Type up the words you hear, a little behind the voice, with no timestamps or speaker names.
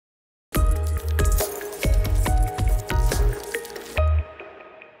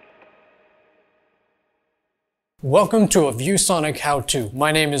Welcome to a ViewSonic how-to.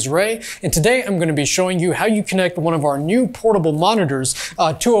 My name is Ray, and today I'm going to be showing you how you connect one of our new portable monitors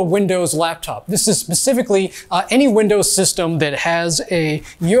to a Windows laptop. This is specifically any Windows system that has a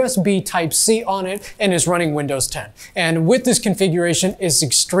USB Type-C on it and is running Windows 10. And with this configuration, it's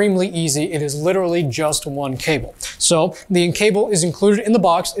extremely easy. It is literally just one cable. So the cable is included in the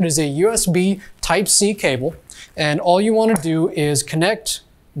box. It is a USB Type-C cable, and all you want to do is connect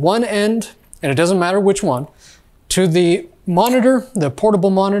one end, and it doesn't matter which one, to the monitor, the portable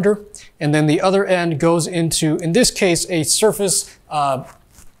monitor, and then the other end goes into, in this case, a Surface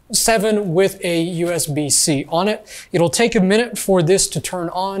 7 with a USB-C on it. It'll take a minute for this to turn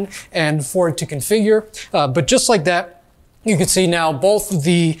on and for it to configure, but just like that, you can see now both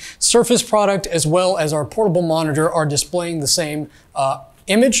the Surface product as well as our portable monitor are displaying the same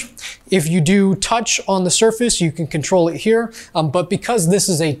image. If you do touch on the Surface, you can control it here, but because this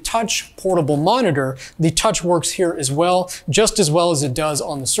is a touch portable monitor, the touch works here as well, just as well as it does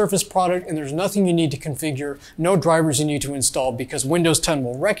on the Surface product, and there's nothing you need to configure, no drivers you need to install, because Windows 10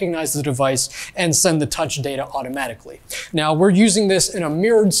 will recognize the device and send the touch data automatically. Now, we're using this in a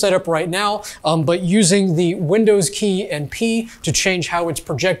mirrored setup right now, but using the Windows key and P to change how it's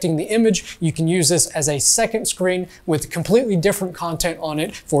projecting the image, you can use this as a second screen with completely different content on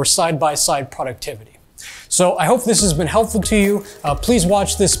it for side-by-side productivity. So I hope this has been helpful to you. Please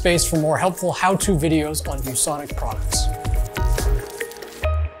watch this space for more helpful how-to videos on ViewSonic products.